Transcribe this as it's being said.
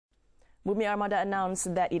Bumi Armada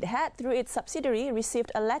announced that it had, through its subsidiary,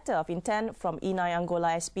 received a letter of intent from Eni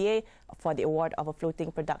Angola SPA for the award of a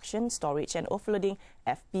floating production, storage and offloading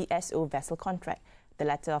FPSO vessel contract. The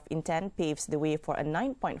letter of intent paves the way for a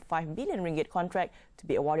 9.5 billion ringgit contract to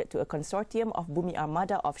be awarded to a consortium of Bumi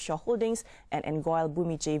Armada Offshore Holdings and Angoil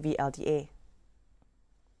Bumi JVLDA.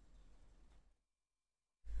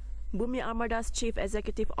 Bumi Armada's Chief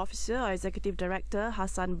Executive Officer or Executive Director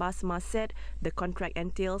Hassan Basma said the contract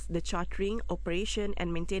entails the chartering, operation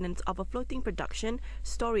and maintenance of a floating production,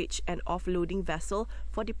 storage and offloading vessel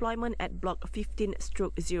for deployment at Block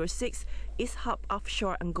 15/06 East Hub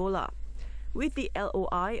offshore Angola. With the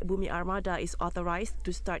LOI, Bumi Armada is authorized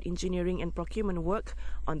to start engineering and procurement work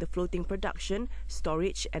on the floating production,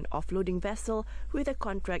 storage and offloading vessel with a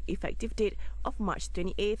contract effective date of March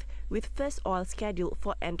 28th with first oil scheduled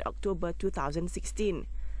for end October 2016.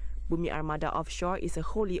 Bumi Armada Offshore is a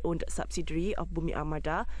wholly owned subsidiary of Bumi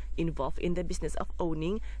Armada involved in the business of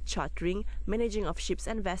owning, chartering, managing of ships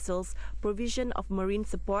and vessels, provision of marine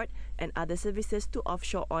support and other services to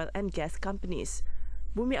offshore oil and gas companies.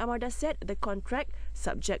 Bumi Armada said the contract,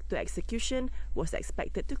 subject to execution, was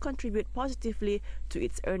expected to contribute positively to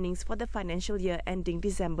its earnings for the financial year ending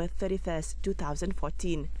December 31st,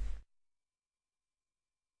 2014.